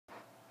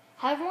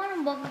Hi everyone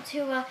and welcome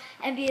to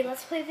NBA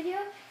Let's Play video.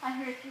 I'm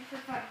here at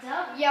 345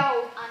 Dub.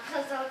 Yo, I'm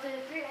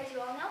Cuz033, as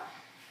you all know.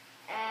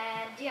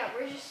 And yeah,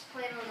 we're just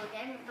playing a little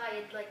game. I thought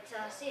you'd like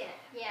to see it.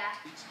 yeah.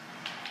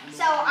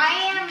 So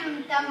I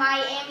am the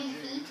Miami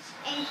Heat,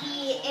 and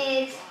he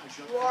is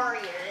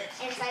Warriors.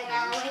 Inside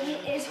that one, he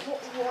is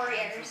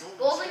Warriors.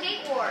 Golden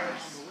Gate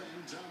Warriors.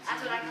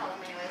 That's what I call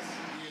them, anyways.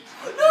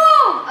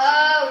 No!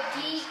 Oh,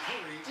 deep.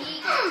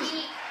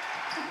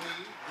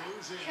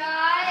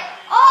 Shot.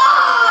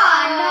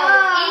 Oh, no!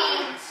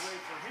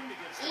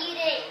 Eat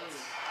it.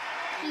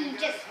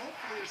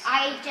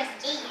 I just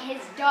ate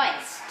his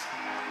dust.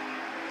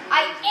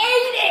 I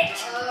ate it!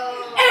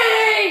 Oh.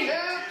 Hey!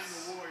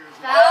 Oops.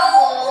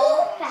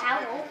 Foul.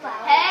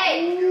 Foul.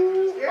 Hey,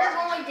 you're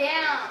going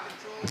down.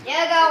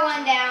 You're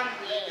going down.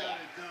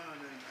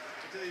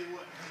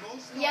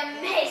 Yeah.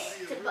 You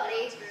missed,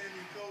 buddy.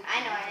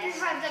 I know I This missed.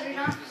 time's up, you're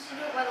not supposed to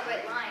do it by the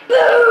white line.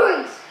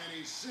 Boom!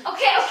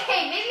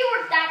 Okay, maybe it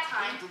worked that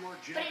time,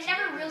 but it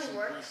never really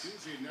works.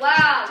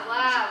 Wow.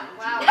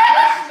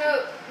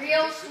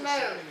 Real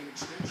smooth.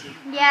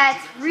 Yeah,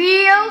 it's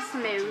real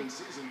smooth.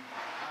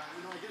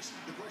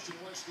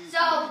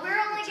 So, we're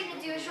only going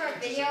to do a short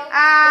video.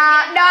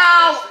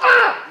 No.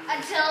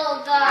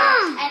 Until the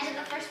end of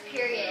the first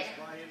period.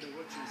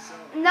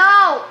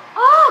 No.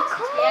 Oh,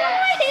 come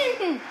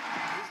Yes. on.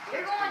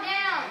 You're going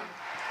down.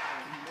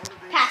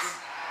 Pass.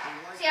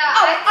 So, yeah,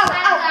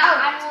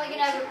 I'm only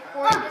going to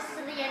record this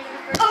to the end of the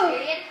first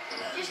period.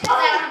 Just because I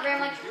don't have very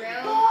much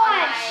room.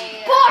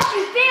 Bosh,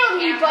 you failed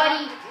me,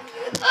 buddy.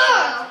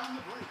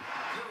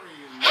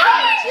 How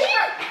did you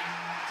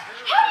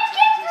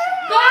get through?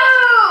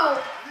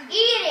 Go!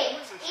 Eat it.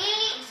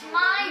 Eat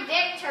my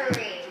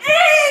victory.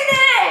 Eat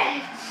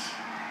it.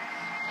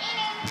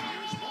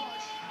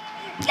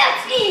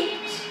 Let's eat.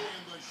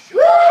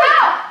 Woo!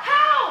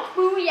 How?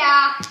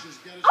 Booyah.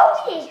 Oh,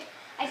 yeah.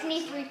 I just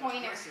need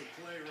 3-pointers.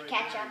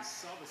 Catch up.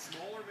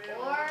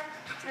 Or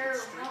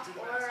my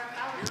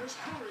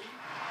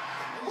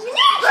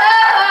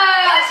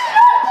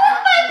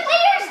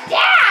players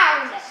down.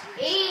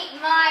 eat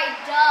my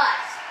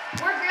dust.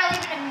 We're barely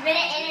even a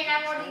minute in and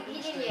I'm already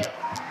beating you.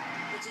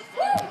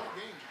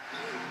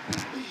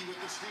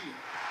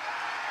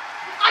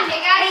 Okay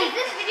guys, if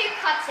this video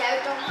cuts out,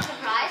 don't be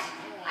surprised.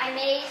 I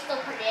may still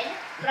put it in,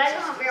 but I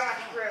don't have very much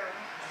room.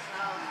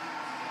 So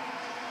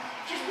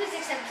just please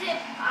accept it.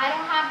 I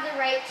don't have the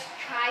right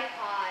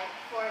tripod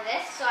for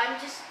this, so I'm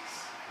just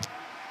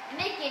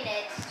making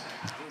it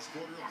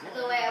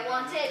the way I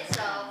want it,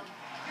 so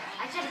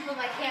I just have to put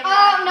my camera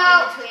in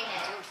between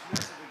it.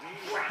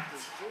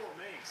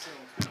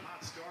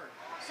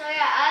 So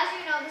yeah, as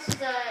you know, this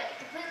is a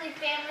completely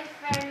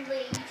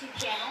family-friendly YouTube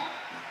channel.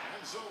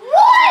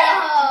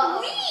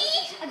 What?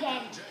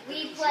 Again.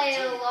 We play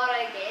a lot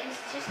of games.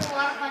 It's just a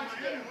lot of fun to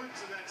do.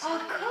 Oh,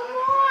 come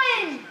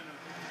on.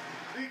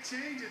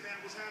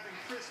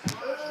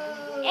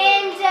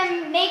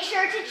 And make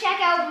sure to check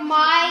out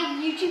my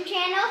YouTube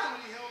channel,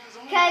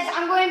 because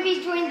I'm going to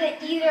be doing the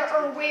either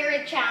or wear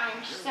it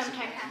challenge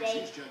sometime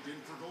today.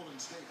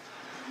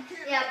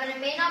 Yeah, but it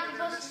may not be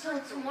posted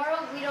until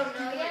tomorrow. We don't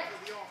know yet.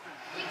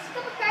 It takes a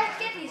couple tries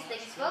to get these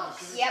things,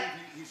 folks. Yep.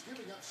 He's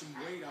giving up some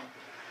weight out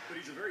there, but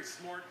he's a very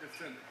smart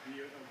defender.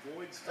 He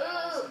avoids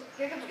Ooh,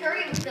 here comes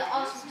Curry with the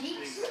awesome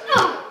jeeps.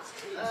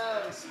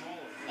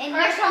 And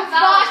here's some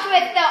Bosh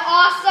with the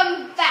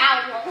awesome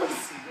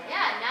fouls.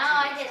 Yeah,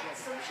 now I get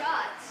some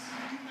shots.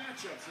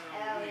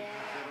 Oh,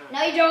 yeah. No,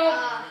 you don't.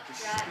 God.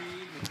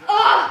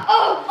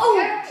 Oh!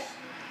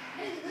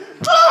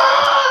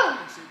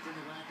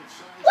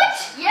 What?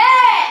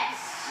 Yes!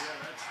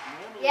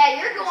 Yeah,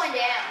 you're going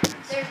down.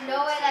 There's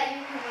no way that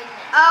you can win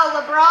this. Oh,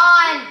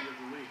 LeBron.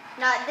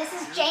 No, this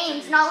is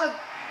James, not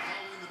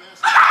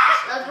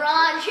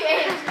LeBron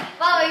James.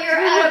 By the way, you're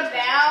out of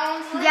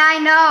bounds. Yeah, I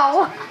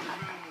know.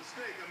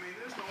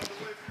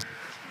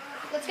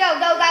 Let's go.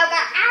 Ah!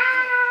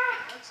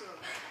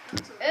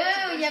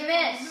 Ooh, you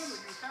missed.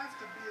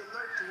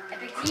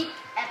 Epic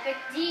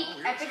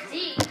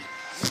deep.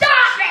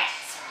 Stop it!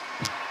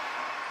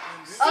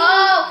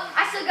 Oh, I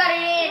still got it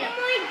in. Oh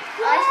my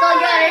God. I still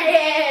got it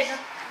in.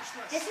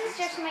 This is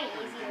just my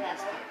easy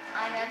level.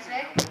 I'm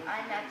epic.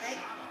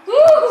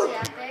 Woo!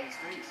 Epic.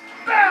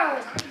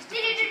 Boom!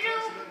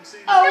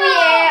 Oh,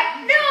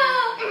 yeah. No!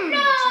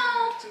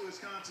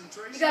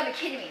 You gotta be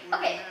kidding me.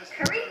 Okay,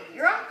 Curry,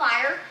 you're on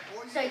fire.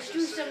 So just do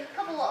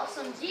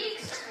some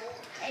geeks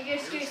and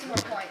just give me some more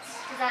points.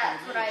 Because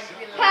that's what I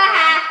really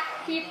Haha,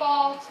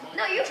 people.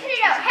 No, you hit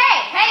it out.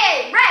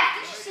 Hey, ref,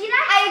 did you see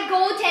that? I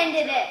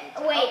goaltended it.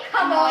 Wait,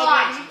 come no, I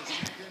on.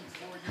 didn't.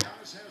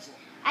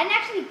 I didn't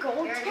actually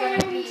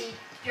goaltend.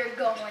 You're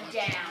going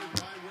down.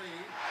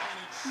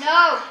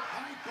 No.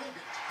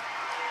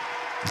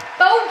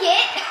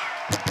 Bogut.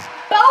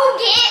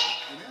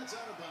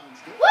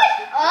 What?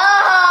 Oh!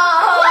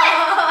 What?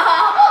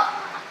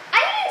 I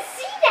didn't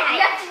see that.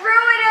 You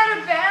threw it out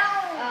of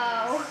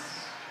bounds.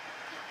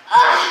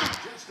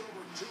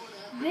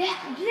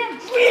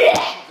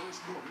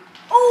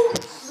 Oh.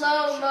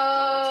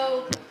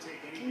 Slow-mo.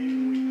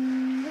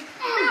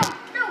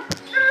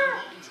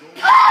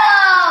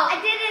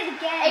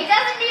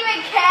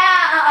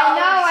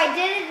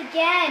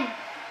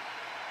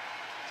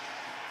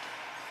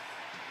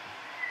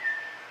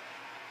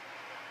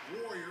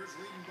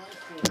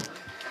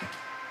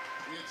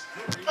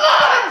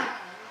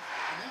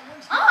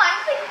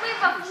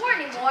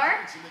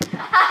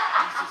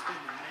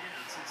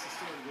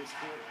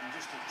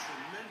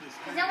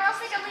 Does no one else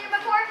think I'm leader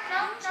before?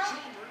 No?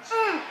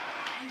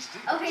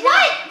 Okay,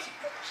 What?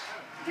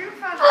 Group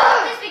 5,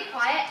 please be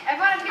quiet.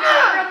 Everyone, I'm going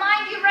to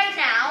remind you right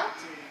now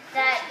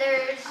that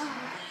there's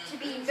to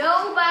be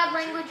no bad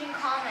language in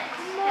comments,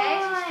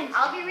 okay?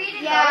 I'll be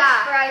reading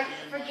those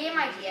for game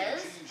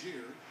ideas.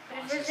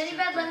 But if there's any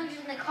bad language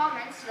in the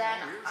comments, then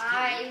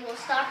I will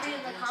stop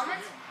reading the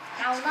comments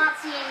and I will not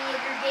see any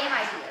of your game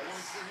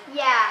ideas.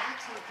 Yeah.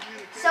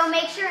 So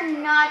make sure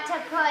not to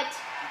put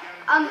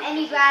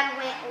any bad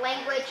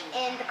language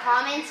in the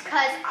comments,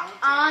 because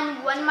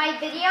on one of my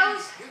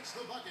videos,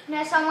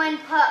 someone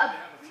put a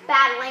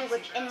bad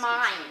language in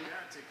mine.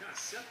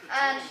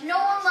 No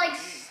one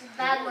likes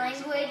bad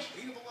language,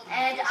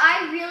 and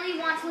I really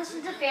want to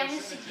listen to family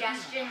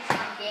suggestions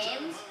on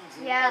games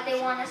that they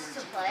want us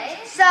to play.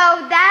 So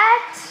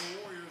that...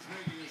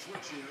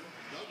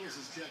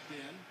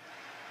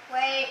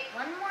 Wait,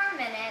 one more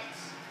minute.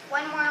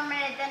 One more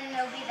minute, then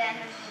it'll be the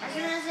end of the As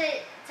video. soon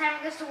as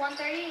time goes to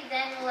 1:30,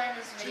 then we'll end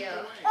this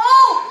video.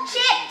 Oh,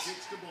 shit!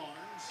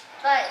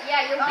 But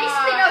yeah, you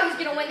basically know who's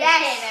gonna win this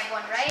game,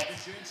 everyone, right?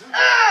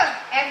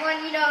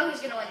 Everyone, you know who's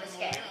gonna win this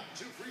game.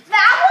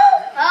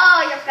 Foul?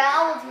 Oh, you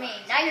fouled me.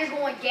 Now you're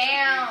going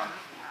down.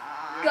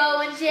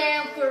 Going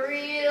down for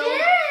real.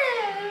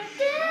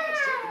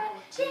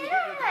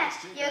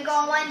 You're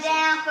going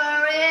down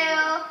for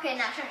real. Okay,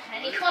 now I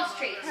need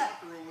concentrate.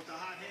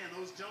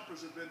 Those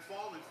jumpers have been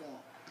falling for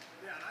him.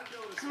 Yeah, and I've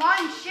noticed Come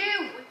on,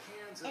 shoot. quick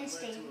hands have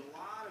Instinct. led to a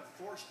lot of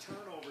forced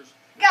turnovers.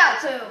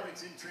 Go.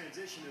 Points in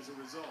transition as a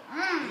result.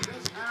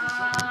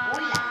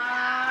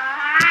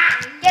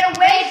 Get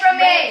away from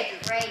me.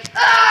 Rage.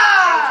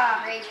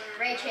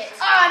 Rage hits.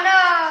 Oh,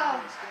 no.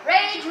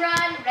 Rage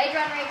run. Rage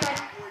run. Rage run.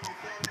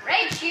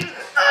 Rage shoot.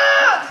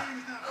 Oh.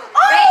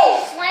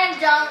 Rage slam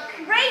dunk.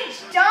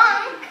 Rage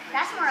dunk.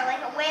 That's more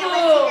like a way.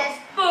 Let's see this.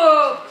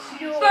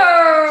 Boom.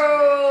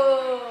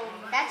 Boom.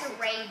 That's a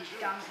rage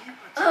dunk.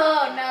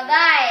 Oh, now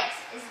that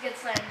is a good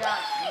slam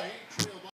dunk.